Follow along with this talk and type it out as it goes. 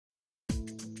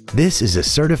This is a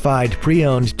certified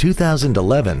pre-owned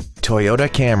 2011 Toyota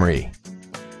Camry.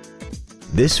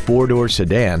 This four-door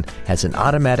sedan has an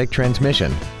automatic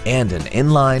transmission and an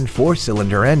inline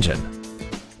four-cylinder engine.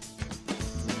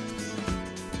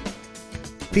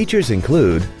 Features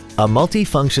include a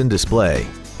multi-function display,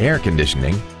 air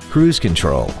conditioning, cruise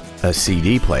control, a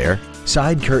CD player,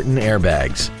 side curtain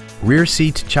airbags, rear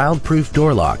seat child-proof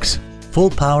door locks, full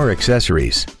power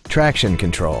accessories, traction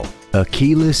control, a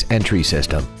keyless entry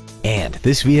system, and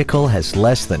this vehicle has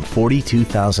less than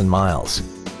 42,000 miles.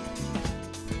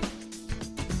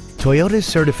 Toyota's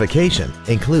certification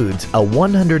includes a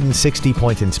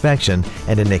 160-point inspection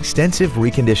and an extensive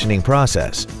reconditioning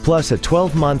process, plus a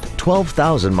 12-month,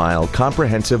 12,000-mile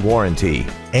comprehensive warranty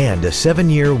and a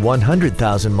 7-year,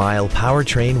 100,000-mile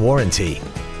powertrain warranty.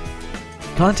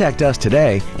 Contact us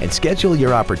today and schedule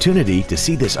your opportunity to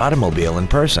see this automobile in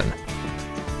person.